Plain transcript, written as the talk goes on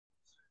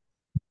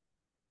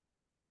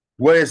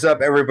What is up,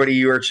 everybody?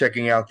 You are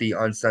checking out the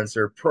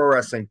Uncensored Pro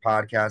Wrestling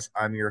Podcast.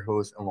 I'm your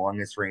host and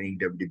longest reigning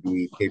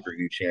WWE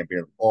pay-per-view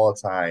champion of all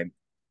time,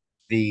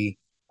 the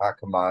hot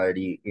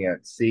commodity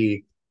Ant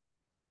C.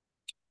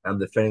 I'm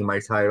defending my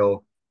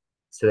title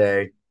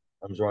today.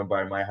 I'm joined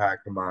by my hot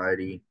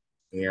commodity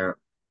Ant.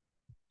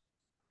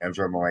 I'm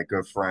joined by my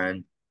good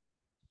friend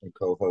and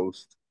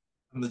co-host.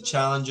 I'm the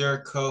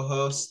challenger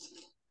co-host.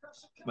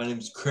 My name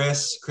is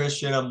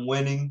Christian. I'm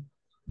winning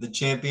the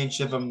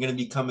championship. I'm going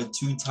to become a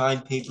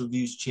two-time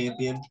pay-per-views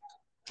champion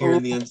here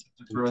in the Uncensored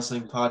Pro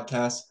Wrestling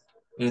Podcast,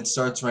 and it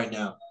starts right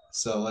now.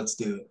 So let's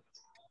do it.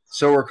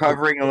 So we're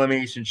covering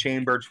Elimination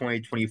Chamber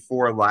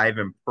 2024 live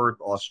in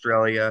Perth,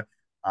 Australia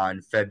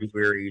on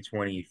February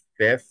 25th,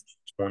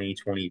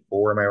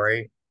 2024. Am I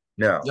right?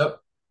 No.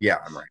 Yep. Yeah,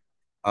 I'm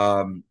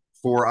right.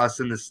 For us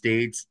in the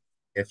States,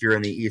 if you're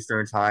in the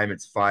Eastern time,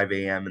 it's 5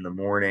 a.m. in the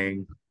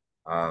morning.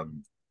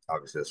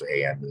 Obviously that's what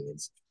AM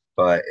means.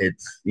 But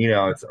it's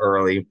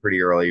early,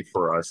 pretty early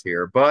for us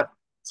here. But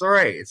it's all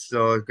right. It's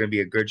still going to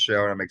be a good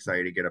show, and I'm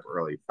excited to get up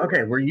early.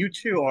 Okay, where you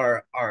two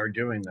are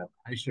doing that,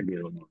 I should be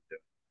able to do it.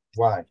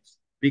 Why?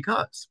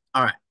 Because,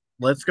 all right,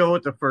 let's go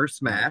with the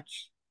first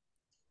match.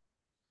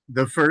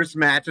 The first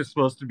match is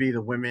supposed to be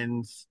the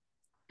women's,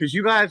 because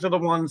you guys are the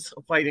ones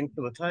fighting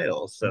for the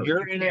titles. So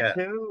You're in it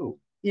too.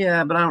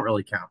 Yeah, but I don't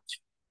really count.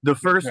 The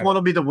first one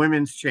will be the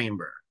women's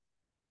chamber.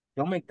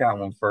 Don't make that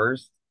one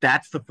first.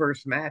 That's the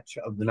first match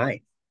of the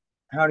night.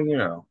 How do you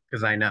know?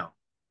 Because I know.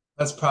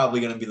 That's probably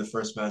going to be the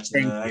first match of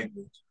the night.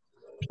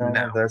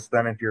 No, that's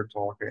then if you're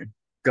talking.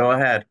 Go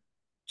ahead,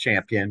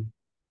 champion.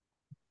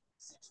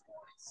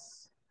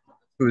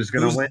 Who's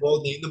going to win?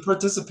 Well, name the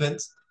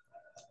participants.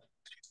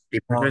 The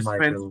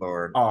participants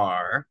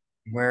are.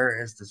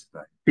 Where is this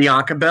thing?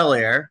 Bianca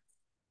Belair,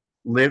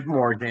 Liv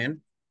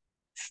Morgan,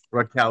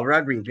 Raquel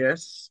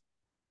Rodriguez,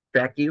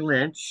 Becky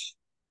Lynch,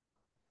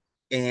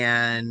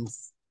 and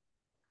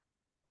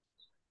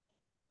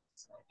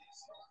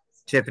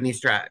Tiffany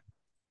Stratton.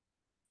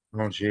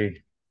 Oh,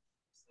 gee.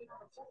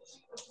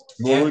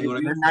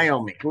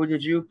 Naomi. Who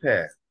did you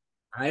pick?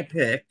 I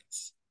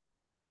picked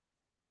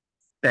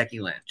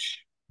Becky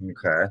Lynch.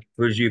 Okay.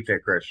 Who did you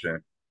pick,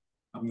 Christian?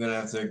 I'm going to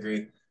have to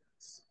agree.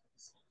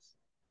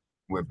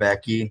 With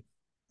Becky?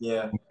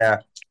 Yeah. Yeah.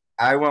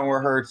 I went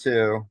with her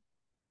too.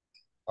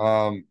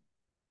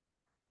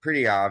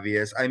 Pretty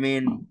obvious. I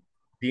mean,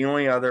 the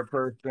only other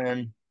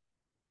person.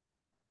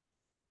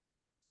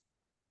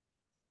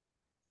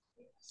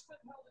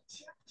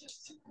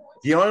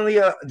 The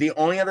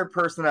only other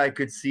person I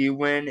could see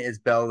win is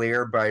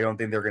Belair, but I don't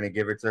think they're going to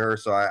give it to her.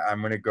 So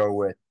I'm going to go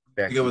with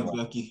Becky. You go with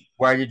Becky.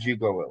 Why did you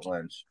go with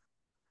Lynch?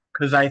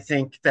 Because I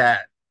think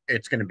that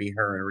it's going to be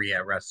her and Rhea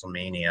at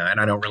WrestleMania, and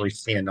I don't really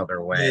see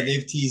another way. Yeah,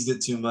 they've teased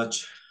it too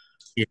much.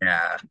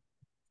 Yeah.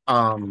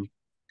 But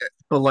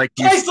like,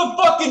 play some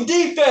fucking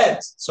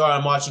defense. Sorry,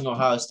 I'm watching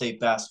Ohio State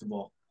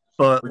basketball.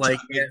 But like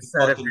you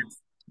said,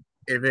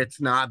 if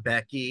it's not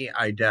Becky,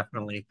 I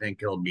definitely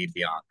think it'll be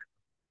Bianca.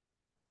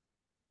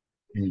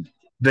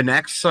 The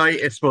next site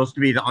is supposed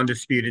to be the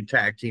Undisputed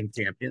Tag Team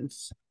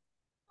Champions.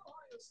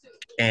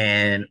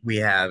 And we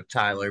have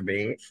Tyler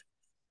Bate.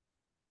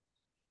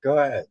 Go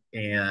ahead.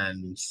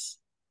 And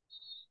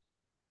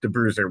the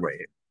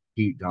Bruiserweight.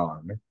 Pete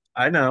Dunne.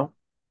 I know.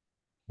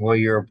 Well,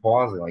 you're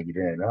pausing like you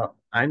didn't know.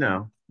 I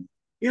know.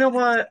 You know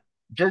what?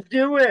 Just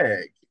do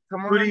it.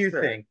 Come on. Who do you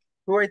think?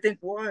 Who I think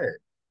what?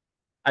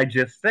 I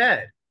just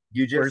said.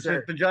 You just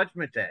said the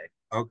Judgment Day.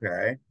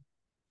 Okay.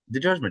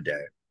 The Judgment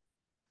Day.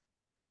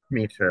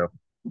 Me too.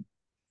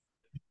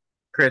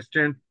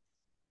 Christian?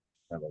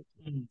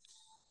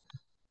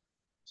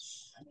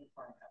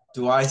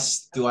 Do I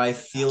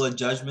feel a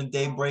Judgment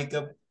Day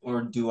breakup,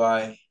 or do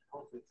I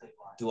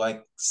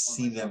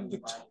see them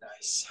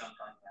victorious?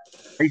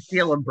 I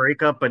feel a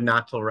breakup, but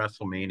not till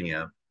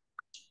WrestleMania.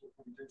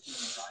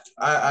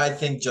 I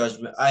think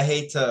Judgment. I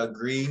hate to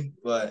agree,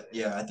 but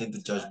yeah, I think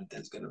the Judgment Day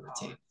is going to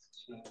retain.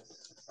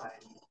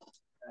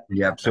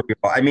 Yep. So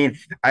I mean,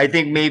 I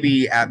think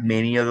maybe at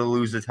Mania they'll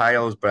lose the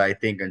titles, but I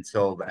think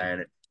until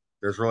then,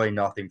 there's really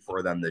nothing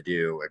for them to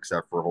do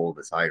except for hold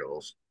the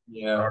titles.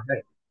 Yeah. All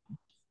right.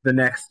 The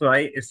next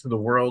fight is for the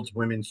World's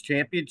Women's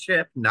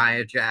Championship,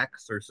 Nia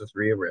Jax versus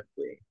Rhea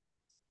Ripley.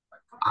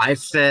 I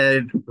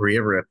said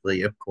Rhea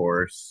Ripley, of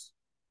course.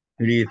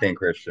 Who do you think,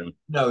 Christian?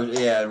 No,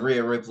 yeah,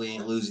 Rhea Ripley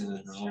ain't losing in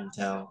her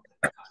hometown.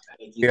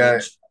 Yeah,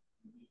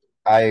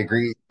 I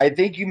agree. I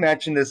think you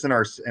mentioned this in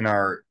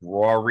our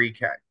Raw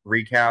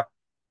recap.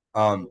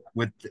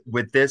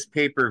 With this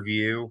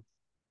pay-per-view,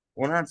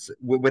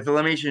 with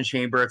Elimination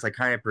Chamber, it's like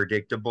kind of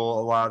predictable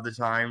a lot of the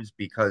times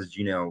because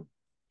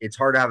it's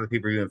hard to have a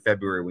pay-per-view in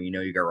February when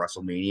you got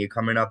WrestleMania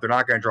coming up. They're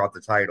not going to drop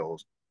the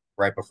titles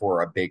right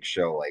before a big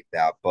show like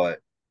that, but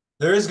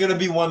there is going to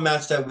be one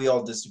match that we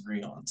all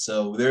disagree on.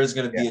 So there is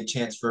going to be a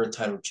chance for a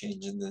title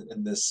change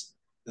in this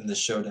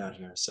showdown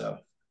here. So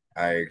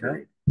I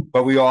agree,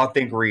 but we all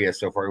think Rhea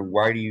so far.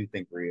 Why do you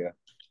think Rhea?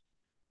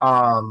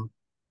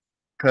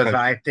 Because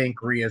I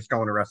think Rhea's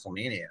going to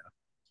WrestleMania.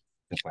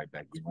 to fight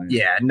Becky Lynch.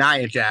 Yeah,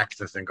 Nia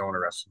Jax isn't going to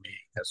WrestleMania.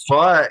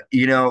 But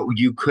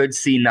you could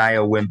see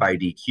Nia win by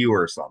DQ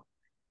or something.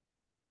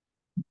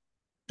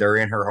 They're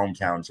in her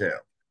hometown too,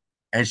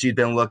 and she's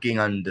been looking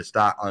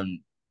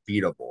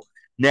unbeatable.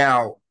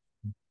 Now,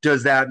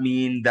 does that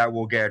mean that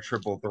we'll get a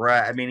triple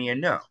threat? I mean,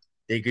 no.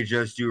 They could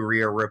just do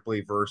Rhea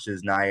Ripley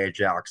versus Nia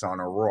Jax on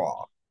a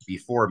Raw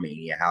before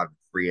Mania, have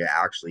Rhea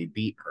actually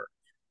beat her.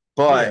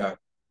 But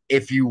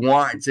if you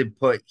want to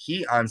put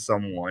heat on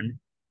someone,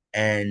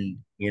 and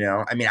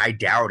I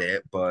doubt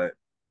it, but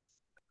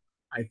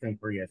I think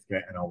Rhea's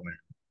getting a win.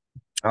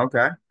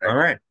 Okay, all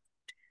right.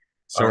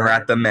 So we're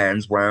at the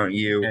men's. Why don't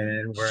you?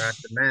 And we're at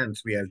the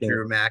men's. We have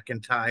Drew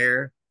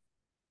McIntyre,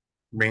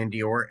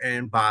 Randy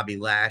Orton, Bobby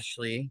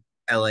Lashley,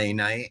 LA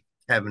Knight,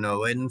 Kevin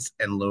Owens,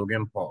 and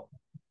Logan Paul.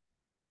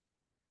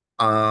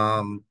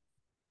 I'm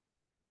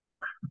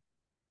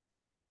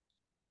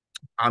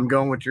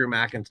going with Drew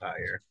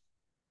McIntyre.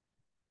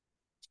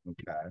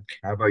 Okay.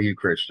 How about you,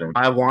 Christian?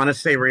 I want to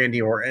say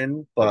Randy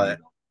Orton, but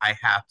I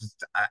have to.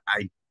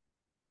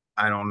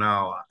 I don't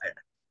know.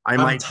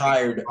 I'm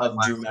tired of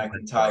Drew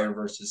McIntyre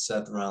versus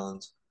Seth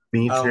Rollins.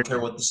 I don't care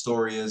what the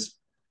story is.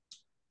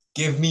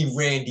 Give me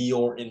Randy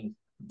Orton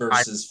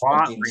versus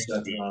fucking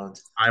Seth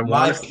Rollins.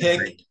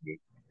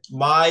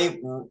 My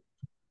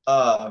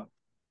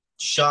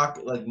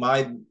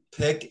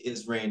pick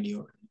is Randy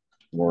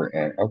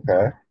Orton.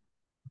 Okay.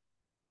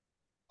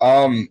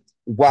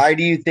 Why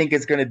do you think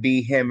it's going to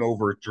be him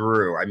over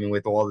Drew? I mean,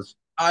 with all this,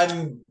 I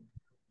don't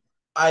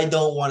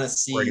want to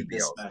see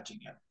this match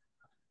again.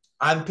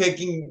 I'm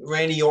picking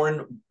Randy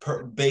Orton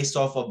based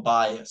off a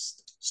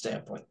biased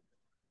standpoint.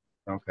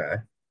 Okay.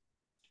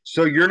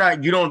 So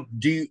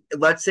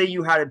let's say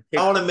you had to pick.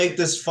 I want to make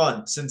this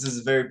fun since it's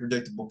a very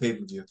predictable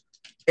pay-per-view.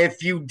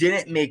 If you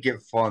didn't make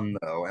it fun,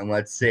 though, and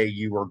let's say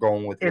you were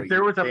going with. If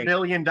there was $1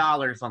 million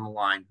on the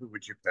line, who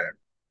would you pick?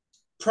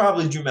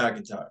 Probably Drew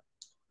McIntyre.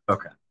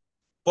 Okay.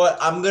 But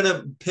I'm going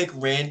to pick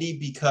Randy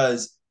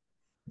because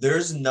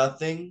there's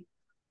nothing.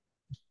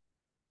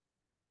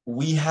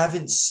 We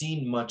haven't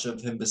seen much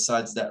of him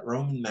besides that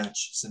Roman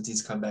match since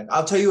he's come back.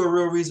 I'll tell you a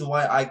real reason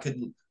why I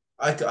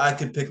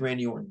could pick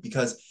Randy Orton,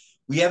 because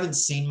we haven't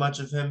seen much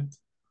of him.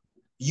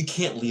 You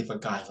can't leave a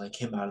guy like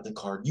him out of the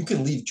card. You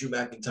can leave Drew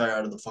McIntyre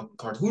out of the fucking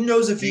card. Who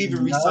knows if he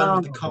even re-signed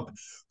with the company?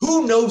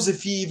 Who knows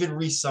if he even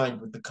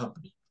re-signed with the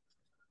company?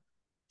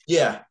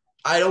 Yeah,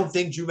 I don't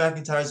think Drew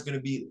McIntyre is going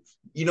to be.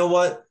 You know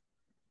what?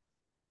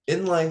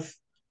 In life,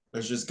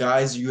 there's just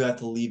guys you have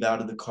to leave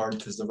out of the card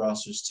because the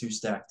roster's too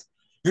stacked.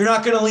 You're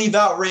not going to leave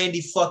out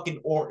Randy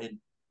fucking Orton.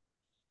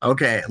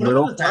 Okay,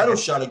 little title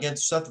shot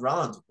against Seth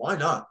Rollins. Why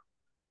not?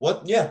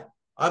 What? Yeah,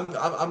 I'm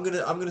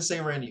gonna say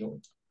Randy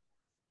Orton.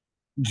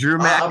 Drew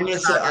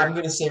McIntyre. I'm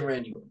gonna say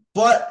Randy Orton,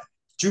 but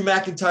Drew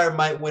McIntyre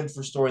might win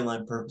for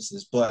storyline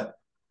purposes. But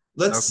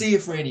let's see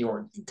if Randy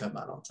Orton can come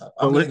out on top.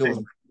 I'm gonna go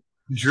with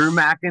Drew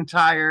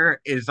McIntyre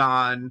is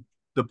on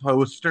the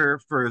poster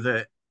for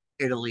the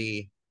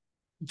Italy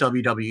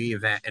WWE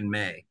event in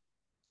May.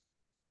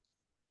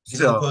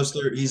 He's on the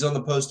poster. He's on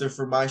the poster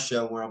for my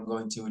show where I'm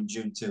going to in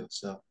June too.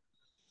 So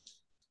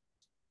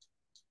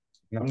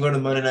I'm going to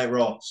Monday Night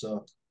Raw.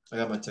 So I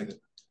got my ticket.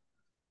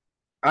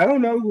 I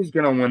don't know who's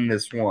going to win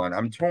this one.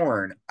 I'm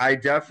torn. I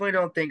definitely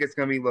don't think it's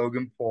going to be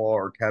Logan Paul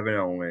or Kevin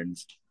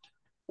Owens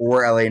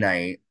or LA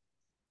Knight.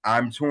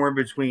 I'm torn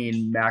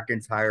between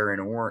McIntyre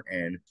and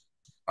Orton.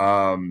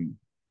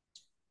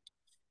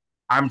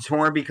 I'm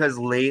torn because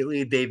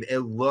lately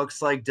it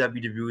looks like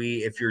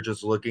WWE, if you're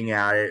just looking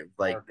at it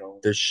like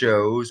the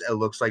shows, it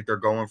looks like they're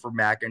going for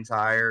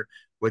McIntyre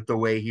with the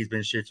way he's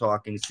been shit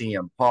talking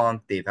CM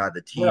Punk. They've had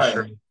the t-shirt.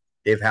 Right.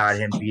 They've had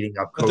him beating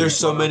up Cody. But there's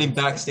so many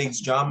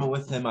backstage drama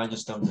with him, I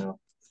just don't know.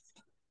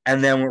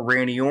 And then with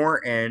Randy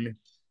Orton,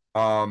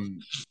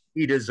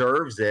 he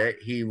deserves it.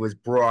 He was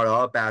brought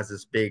up as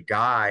this big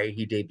guy.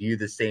 He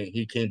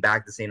came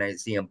back the same night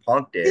CM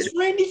Punk did. It's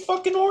Randy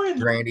fucking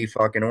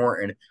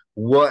Orton.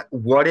 What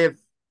if,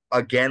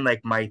 again,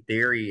 like my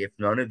theory, if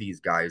none of these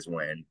guys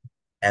win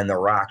and The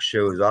Rock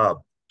shows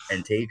up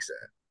and takes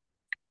it?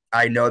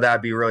 I know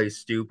that'd be really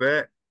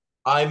stupid.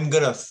 I'm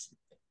gonna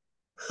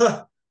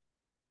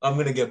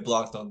get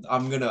blocked on.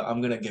 I'm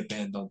gonna get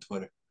banned on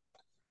Twitter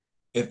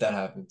if that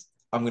happens.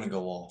 I'm gonna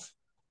go off.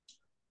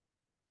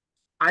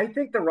 I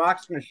think The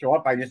Rock's gonna show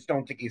up. I just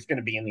don't think he's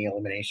gonna be in the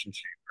Elimination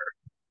Chamber.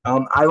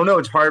 I don't know.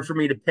 It's hard for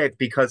me to pick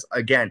because,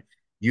 again,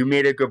 you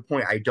made a good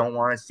point. I don't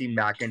want to see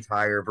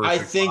McIntyre versus. I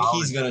think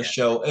he's gonna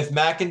show. If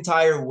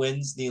McIntyre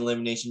wins the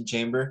Elimination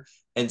Chamber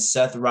and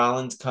Seth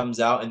Rollins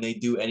comes out and they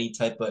do any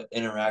type of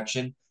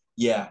interaction,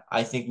 yeah,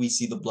 I think we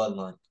see the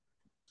bloodline.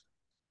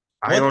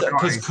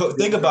 Because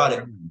think about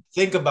it.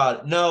 Think about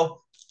it.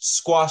 No,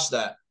 squash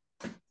that.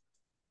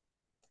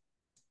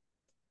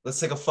 Let's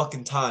take a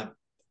fucking time.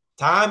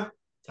 Time.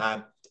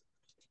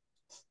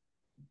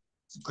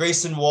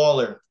 Grayson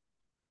Waller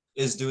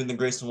is doing the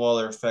Grayson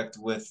Waller effect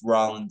with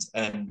Rollins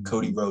and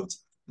Cody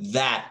Rhodes.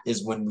 That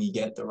is when we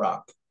get The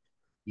Rock.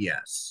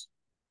 Yes.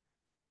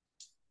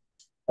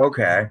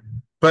 Okay.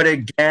 But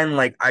again,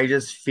 like I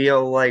just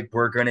feel like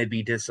we're gonna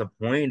be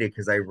disappointed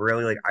because I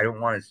really like I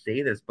don't want to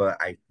say this, but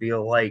I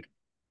feel like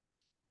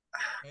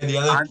And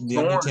I'm the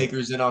torn.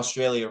 Undertaker's in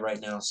Australia right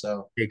now,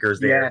 so Taker's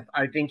Yeah, there.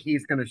 I think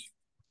he's gonna.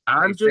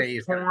 I'm They say just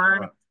he's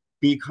torn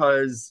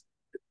because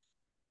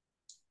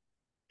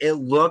it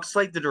looks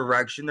like the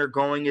direction they're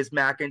going is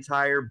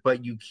McIntyre,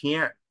 but you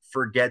can't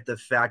forget the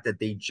fact that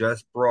they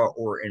just brought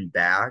Orton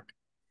back,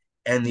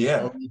 and the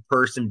yeah, only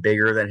person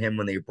bigger than him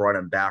when they brought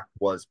him back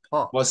was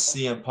Punk. was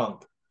CM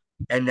Punk.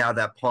 And now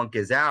that Punk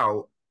is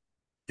out,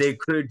 they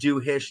could do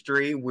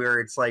history where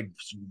it's like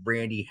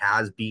Randy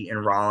has beaten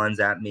Rollins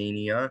at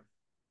Mania.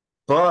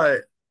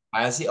 But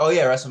I see. Oh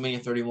yeah,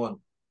 WrestleMania 31.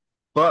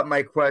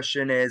 my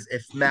question is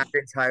if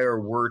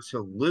McIntyre were to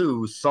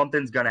lose,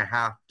 something's gonna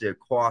have to If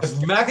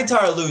cost him.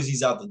 McIntyre loses,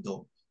 he's out the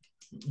door.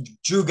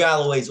 Drew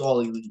Galloway's all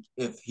elite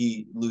if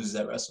he loses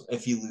at Wrestle.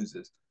 If he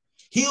loses,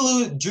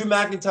 Drew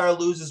McIntyre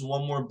loses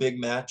one more big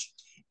match,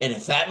 and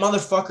if that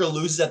motherfucker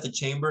loses at the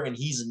Chamber and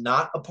he's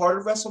not a part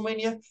of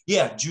WrestleMania,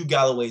 yeah, Drew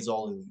Galloway's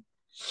all elite.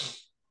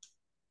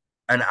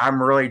 And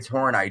I'm really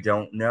torn. I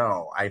don't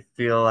know. I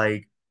feel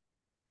like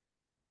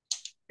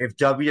if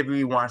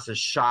WWE wants to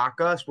shock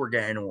us, we're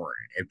getting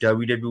Orton. If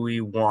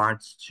WWE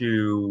wants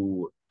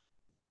to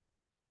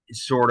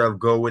sort of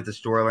go with the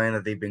storyline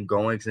that they've been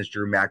going since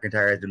Drew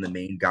McIntyre has been the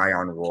main guy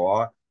on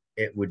Raw,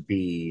 it would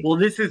be. Well,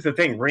 this is the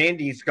thing.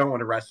 Randy's going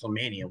to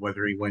WrestleMania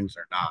whether he wins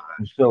or not.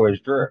 So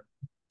is Drew.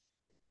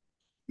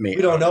 We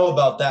don't know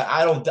about that.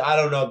 I don't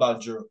know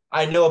about Drew.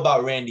 I know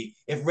about Randy.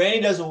 If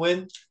Randy doesn't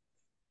win,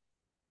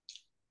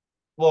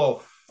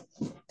 well,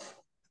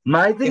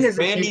 My thing is,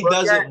 Randy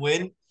doesn't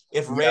win,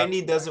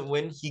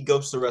 he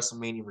goes to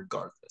WrestleMania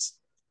regardless.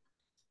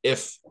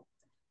 If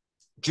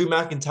Drew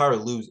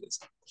McIntyre loses,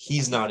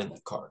 he's not in the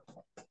card.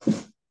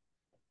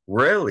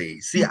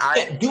 Really? See, I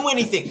can't do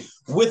anything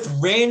with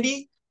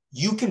Randy.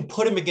 You can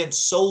put him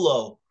against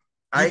Solo.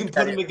 You can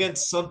put him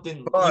against something.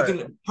 You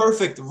can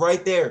perfect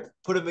right there.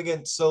 Put him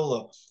against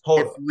Solo. Go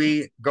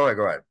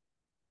ahead.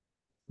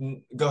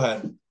 Go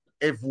ahead.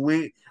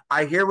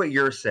 I hear what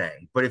you're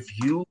saying, but if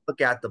you look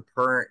at the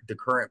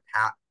current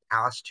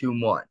past 2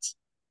 months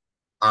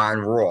on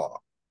Raw,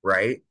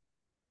 right?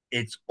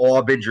 It's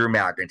all been Drew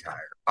McIntyre.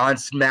 On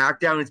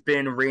SmackDown, it's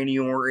been Randy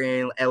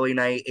Orton, LA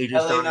Knight, AJ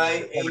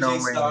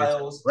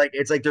Styles. Like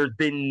it's like there's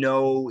been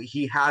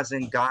he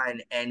hasn't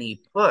gotten any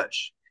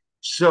push.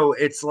 So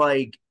it's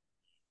like,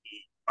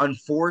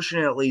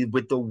 unfortunately,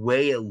 with the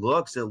way it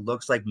looks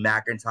like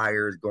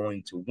McIntyre is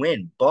going to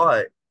win,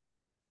 but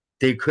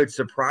they could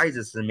surprise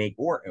us and make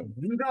Orton.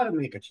 You got to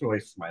make a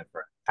choice, my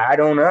friend. I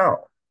don't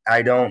know.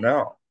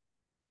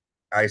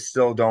 I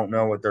still don't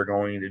know what they're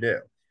going to do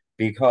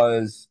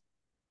because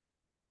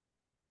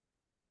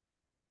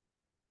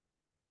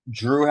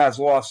Drew has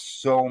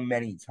lost so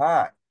many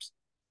times.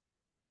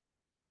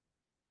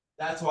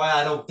 That's why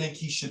I don't think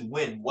he should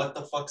win. What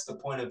the fuck's the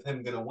point of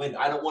him going to win?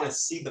 I don't want to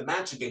see the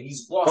match again.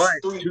 He's lost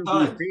 3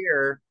 times. To be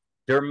fair,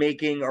 they're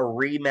making a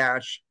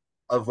rematch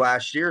of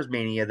last year's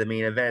Mania, the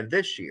main event of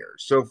this year.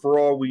 So for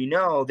all we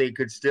know, they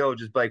could still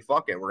just be like,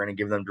 fuck it, we're going to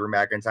give them Drew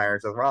McIntyre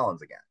and Seth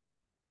Rollins again.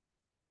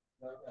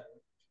 Okay.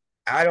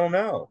 I don't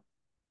know.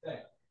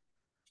 Okay.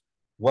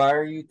 Why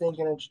are you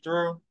thinking it's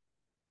Drew?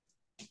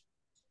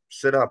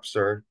 Sit up,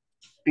 sir.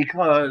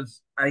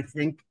 Because I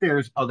think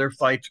there's other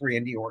fights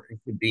Randy Orton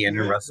could be in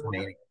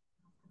WrestleMania.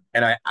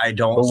 And I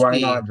don't But why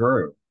not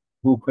Drew?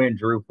 Who couldn't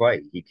Drew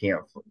fight? He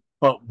can't fight.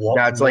 But what?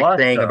 That's like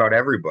saying about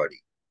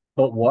everybody.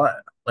 But what?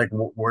 Like,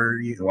 where are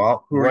you?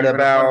 Well, what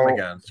about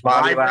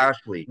Bobby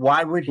Lashley?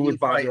 Why would he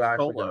Bobby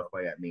Lashley going to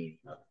fight at Mania?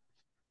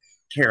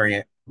 Carry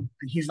it.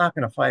 He's not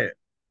going to fight it.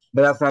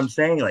 But that's what I'm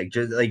saying. Like,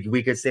 just like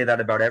we could say that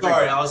about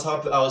everybody.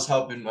 Sorry, I was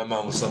helping my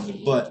mom with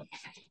something, but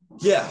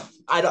yeah,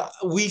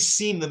 we've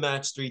seen the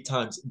match 3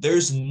 times.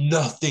 There's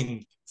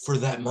nothing for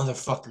that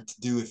motherfucker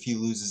to do if he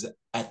loses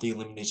at the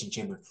Elimination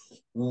Chamber.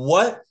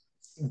 What?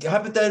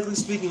 Hypothetically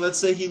speaking, let's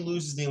say he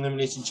loses the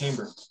Elimination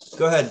Chamber.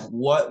 Go ahead.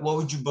 What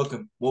would you book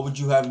him? What would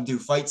you have him do?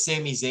 Fight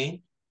Sami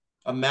Zayn?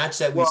 A match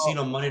that we've seen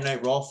on Monday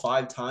Night Raw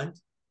 5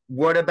 times?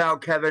 What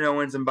about Kevin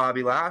Owens and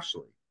Bobby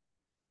Lashley?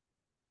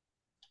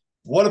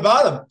 What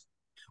about him?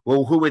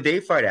 Well, who would they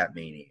fight at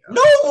Mania?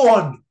 No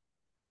one!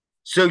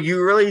 So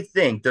you really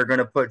think they're going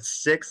to put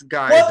 6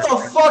 guys? What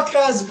the fuck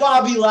has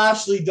Bobby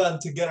Lashley done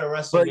to get a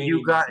WrestleMania? But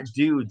you got,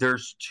 dude,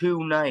 there's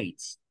 2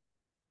 nights.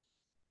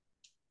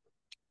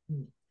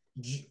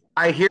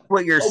 I hear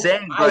what you're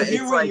saying, but I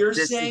hear what you're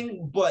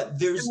saying, but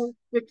there's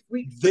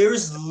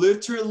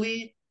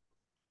literally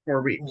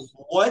 4 weeks.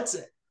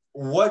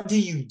 What do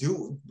you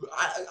do?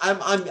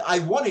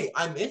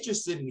 I'm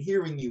interested in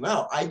hearing you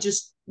out. I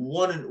just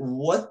wanted,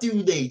 what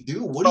do they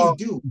do? What do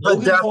you do?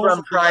 Logan Paul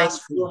for the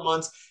last 4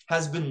 months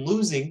has been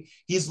losing.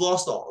 He's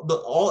lost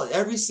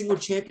every single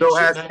championship. So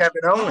has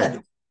Kevin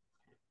Owens.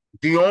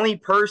 The only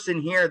person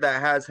here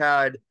that has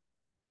had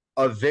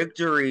a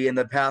victory in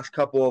the past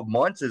couple of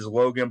months is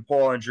Logan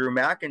Paul and Drew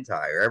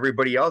McIntyre.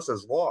 Everybody else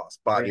has lost.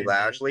 Bobby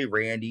Lashley,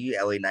 Randy,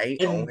 LA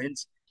Knight,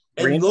 Owens.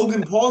 And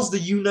Logan Paul's the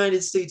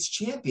United States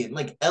champion.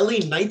 Like LA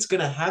Knight's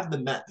gonna have the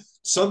match.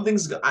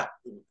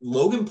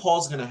 Logan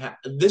Paul's gonna have.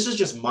 This is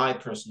just my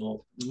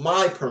personal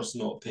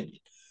opinion.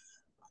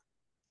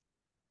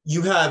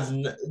 You have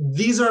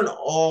these aren't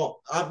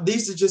all.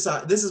 These are just.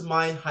 This is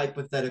my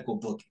hypothetical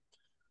booking.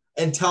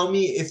 And tell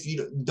me if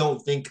you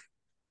don't think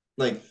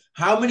like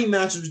how many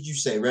matches would you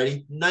say?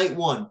 Ready? Night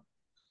one.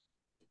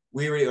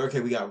 We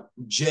got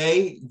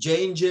Jay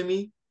and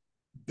Jimmy,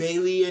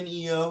 Bailey and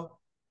Io,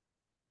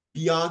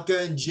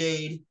 Bianca and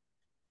Jade,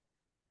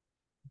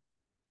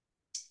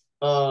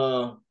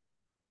 and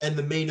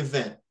the main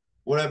event,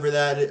 whatever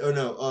that is. Or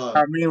no,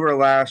 how many were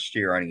last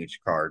year on each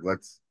card?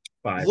 Let's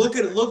look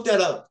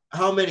that up.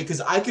 How many? Because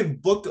I can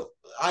book.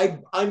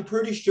 I'm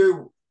pretty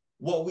sure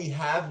what we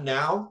have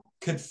now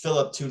could fill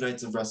up 2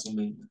 nights of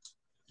WrestleMania.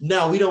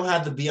 Now we don't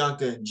have the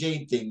Bianca and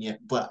Jade thing yet,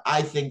 but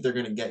I think they're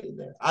gonna get you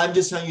there. I'm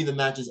just telling you the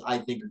matches I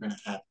think are gonna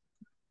happen.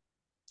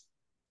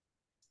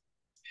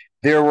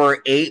 There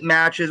were 8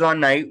 matches on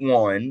night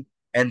 1,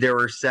 and there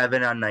were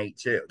 7 on night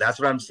 2. That's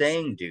what I'm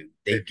saying, dude.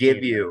 They 15.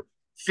 Give you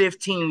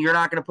 15. You're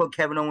not going to put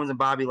Kevin Owens and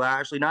Bobby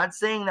Lashley. Not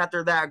saying that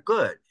they're that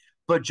good,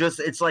 but just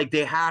it's like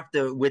they have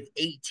to, with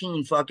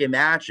 18 fucking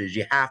matches,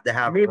 you have to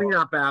have. Maybe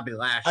not Bobby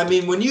Lashley. I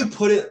mean, when you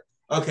put it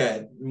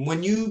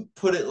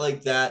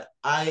like that,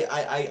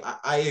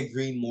 I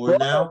agree more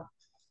now.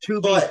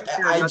 But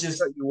I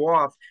just cut you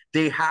off.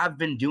 They have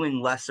been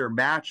doing lesser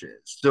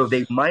matches, so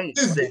they might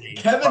say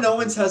Kevin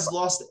Owens has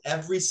lost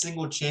every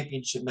single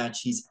championship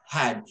match he's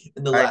had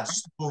in the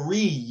last 3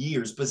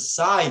 years,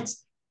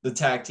 besides the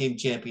tag team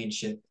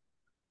championship.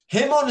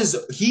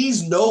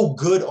 He's no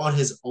good on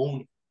his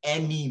own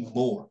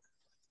anymore.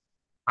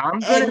 I'm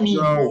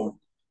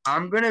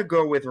gonna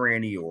go with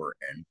Randy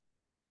Orton.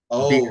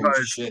 Oh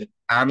shit!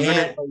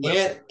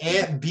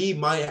 Aunt B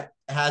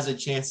has a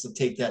chance to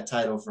take that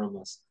title from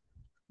us.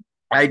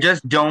 I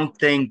just don't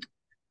think.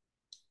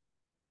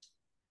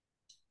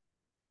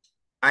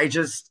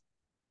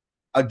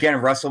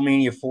 Again,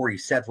 WrestleMania 40,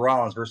 Seth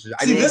Rollins versus.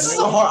 This is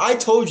a hard. I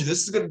told you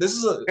this is good. This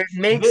is a. It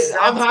makes sense.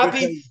 I'm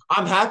happy.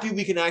 I'm happy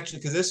we can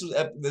actually because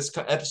this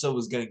episode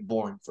was getting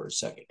boring for a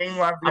second.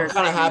 I'm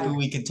kind of happy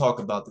we can talk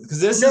about this because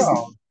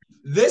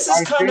this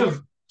is kind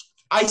of.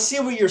 I see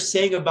what you're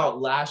saying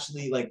about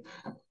Lashley. Like,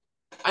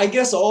 I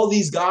guess all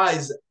these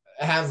guys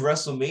have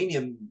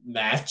WrestleMania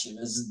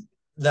matches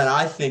that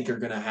I think are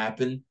gonna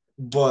happen,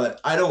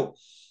 but I don't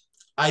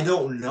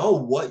know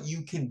what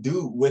you can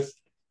do with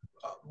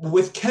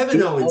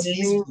Kevin Owens.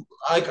 He's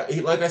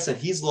like I said,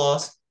 he's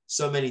lost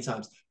so many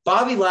times.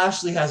 Bobby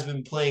Lashley has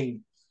been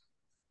playing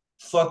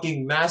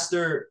fucking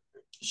master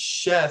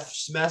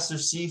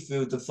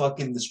seafood to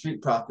fucking the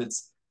Street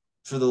Profits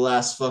for the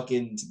last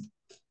fucking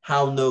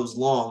how knows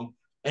long,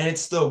 and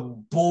it's the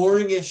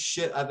boringest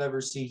shit I've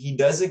ever seen. He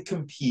doesn't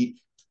compete.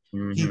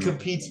 Mm-hmm. He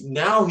competes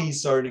now. He's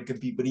starting to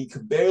compete, but he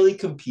barely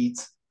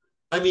competes.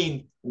 I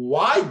mean,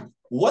 why?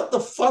 What the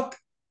fuck?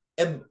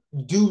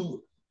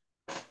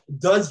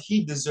 Does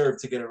he deserve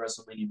to get a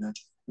WrestleMania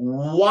match?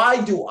 Why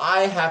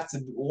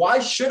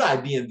should I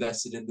be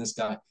invested in this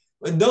guy?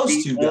 And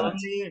those two guys.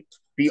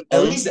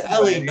 At least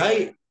LA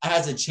Knight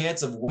has a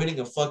chance of winning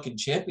a fucking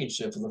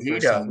championship for the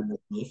first time in his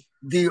life.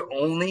 The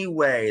only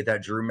way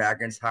that Drew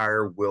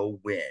McIntyre will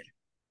win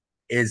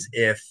is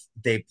if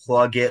they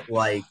plug it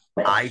like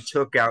I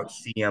took out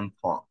CM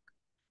Punk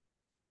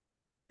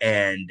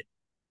and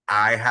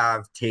I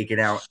have taken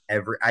out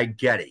I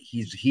get it.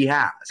 He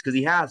has because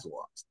he has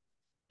lost.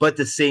 But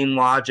the same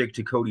logic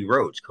to Cody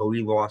Rhodes.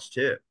 Cody lost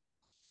too.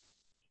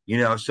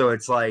 So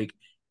it's like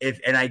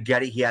and I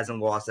get it, he hasn't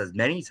lost as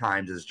many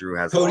times as Drew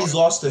has. Cody's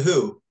lost to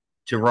who?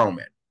 To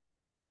Roman.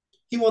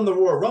 He won the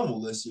Royal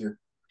Rumble this year.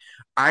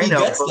 I know.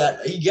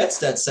 He gets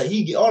that.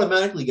 He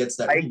automatically gets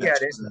that. I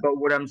get it. But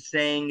what I'm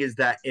saying is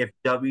that if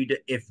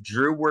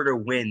Drew were to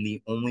win,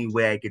 the only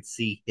way I could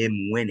see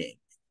him winning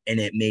and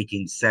it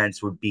making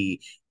sense would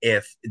be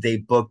if they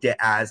booked it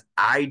as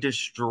I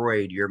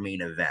destroyed your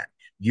main event.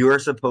 You're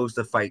supposed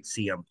to fight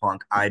CM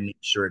Punk. I made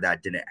sure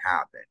that didn't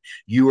happen.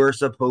 You were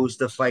supposed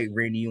to fight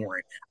Randy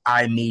Orton.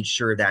 I made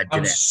sure that didn't happen.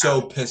 I'm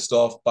so pissed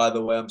off, by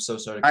the way. I'm so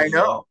sorry. I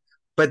know.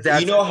 But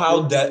that's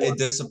how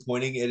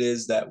disappointing it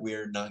is that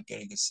we're not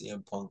getting a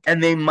CM Punk.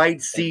 And they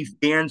might see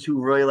fans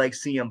who really like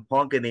CM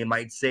Punk, and they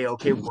might say,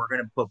 "Okay, we're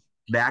gonna put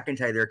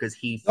McIntyre there because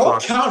he."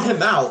 Don't count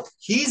him out.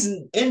 He's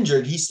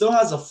injured. He still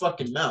has a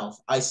fucking mouth.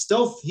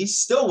 He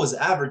still was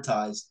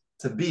advertised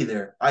to be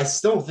there. I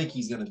still think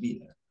he's gonna be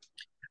there.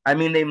 I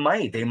mean, they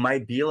might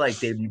be like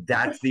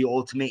that's the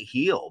ultimate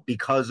heel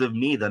because of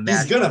me. The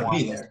match he's gonna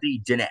be there.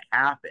 Didn't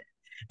happen.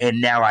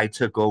 And now I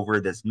took over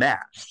this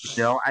match.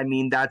 I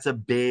mean, that's a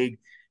big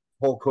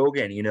Hulk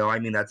Hogan, I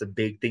mean, that's a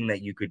big thing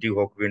that you could do.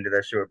 Hulk Hogan did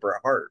that show with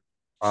Bret Hart.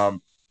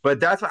 But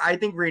that's what I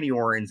think Randy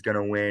Orton's going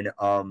to win.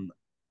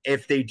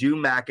 If they do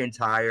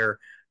McIntyre,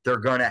 they're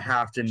going to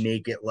have to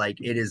make it like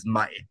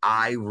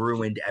I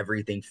ruined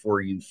everything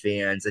for you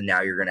fans, and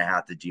now you're going to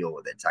have to deal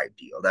with it type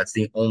deal. That's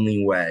the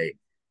only way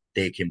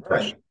they can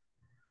push it.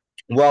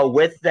 Well,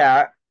 with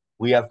that,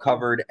 we have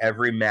covered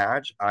every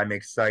match. I'm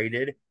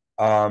excited.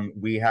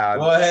 We have.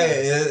 Well,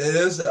 hey,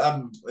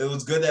 it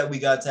was good that we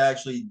got to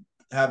actually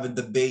have a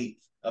debate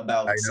I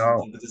about know.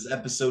 something, but this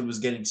episode was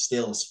getting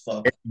stale as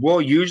fuck.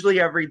 Well, usually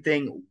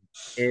everything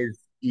is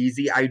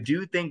easy. I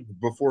do think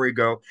before we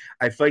go,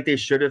 I feel like they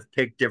should have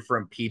picked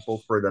different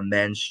people for the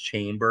men's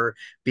chamber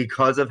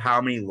because of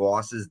how many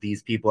losses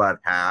these people have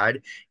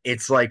had.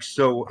 It's like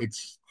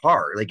it's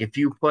hard. Like if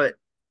you put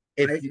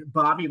if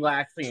Bobby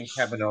Lashley and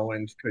Kevin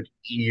Owens could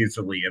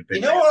easily have been.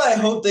 You know what I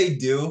hope they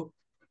do?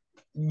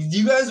 Do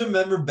you guys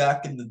remember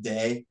back in the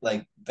day?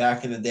 Like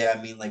back in the day,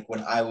 I mean, like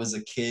when I was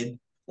a kid,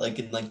 like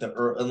in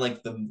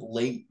the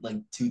late like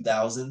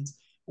 2000s,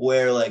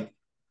 where like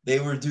they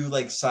were do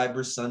like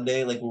Cyber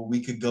Sunday, like where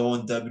we could go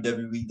on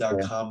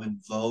WWE.com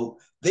and vote.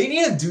 They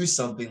need to do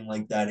something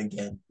like that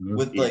again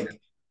with like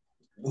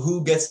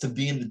who gets to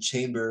be in the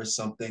chamber or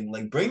something.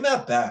 Like bring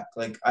that back.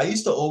 Like I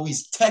used to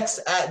always text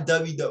at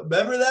WWE.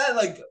 Remember that?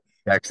 Like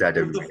with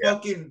the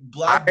fucking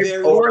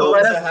BlackBerry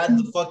phones that had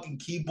the fucking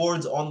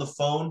keyboards on the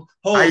phone.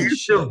 Holy I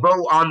used shit. to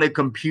vote on the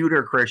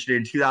computer, Christian,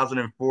 in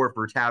 2004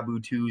 for Taboo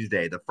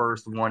Tuesday, the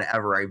first one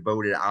ever I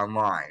voted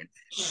online.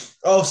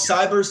 Oh,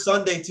 Cyber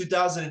Sunday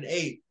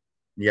 2008.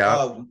 Yeah.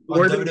 On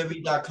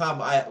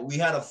WWE.com, we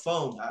had a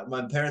phone.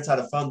 My parents had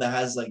a phone that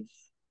has like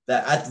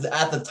that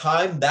at the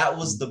time that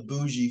was the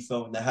bougie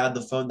phone that had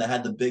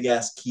the big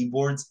ass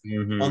keyboards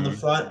on the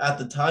front. At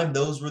the time,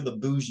 those were the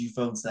bougie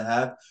phones to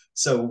have.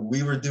 So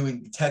we were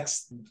doing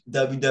text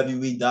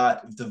WWE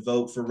to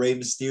vote for Rey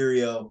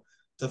Mysterio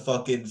to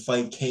fucking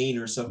fight Kane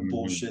or some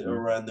bullshit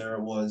around there.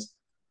 It was.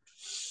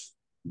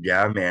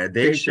 Yeah, man.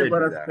 They should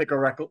let us pick a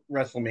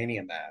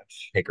WrestleMania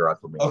match. Pick a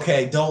WrestleMania.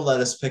 Okay, don't let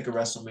us pick a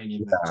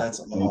WrestleMania match. That's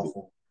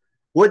awful.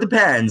 Well, it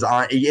depends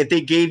on if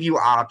they gave you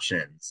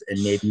options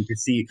and maybe you could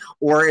see,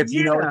 or if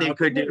you know what they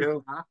could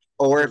do,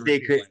 or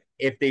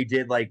if they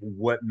did like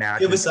what match.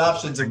 Give us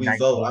options and we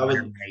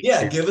vote.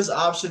 Give us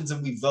options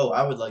and we vote.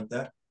 I would like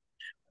that.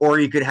 Or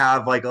you could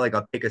have like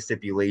a pick a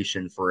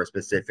stipulation for a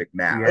specific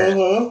match.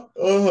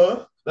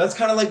 That's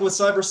kind of like what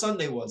Cyber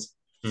Sunday was.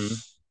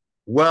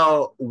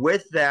 Well,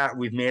 with that,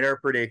 we've made our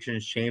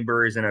predictions.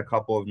 Chambers in a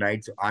couple of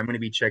nights. I'm going to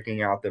be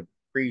checking out the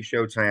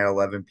pre-show tonight at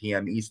 11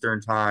 p.m.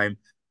 Eastern time.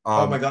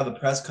 Oh my God, the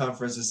press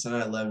conference is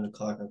tonight at 11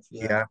 o'clock.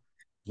 Yeah.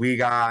 We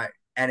got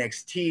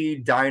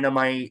NXT,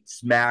 Dynamite,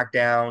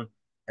 SmackDown,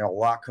 and a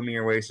lot coming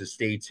your way, so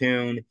stay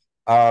tuned.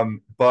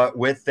 But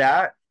with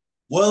that,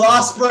 Will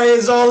Ospreay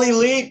is all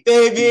elite,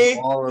 baby.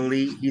 All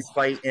elite. He's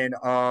fighting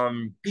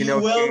he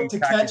will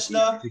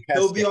Takeshita.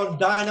 He'll be on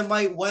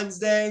Dynamite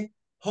Wednesday.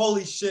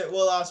 Holy shit,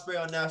 Will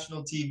Ospreay on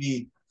national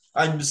TV.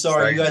 I'm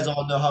sorry, you guys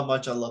all know how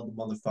much I love the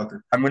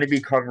motherfucker. I'm going to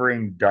be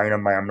covering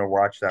Dynamite. I'm going to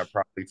watch that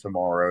probably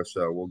tomorrow,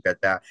 so we'll get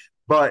that.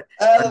 But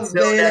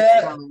until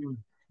next time,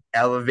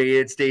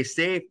 elevated, stay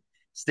safe,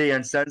 stay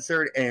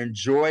uncensored, and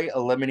enjoy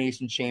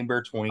Elimination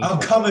Chamber 2020. I'm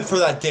coming for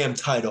that damn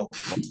title.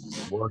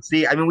 We'll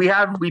see. I mean,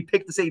 we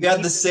picked the same. We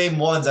had the same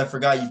ones. I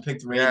forgot you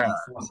picked Randy. Yeah,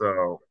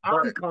 so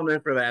I'm coming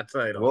for that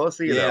title. We'll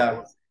see.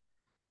 Yeah.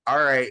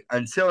 All right.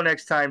 Until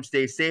next time,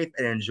 stay safe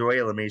and enjoy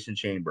Elimination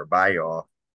Chamber. Bye, y'all.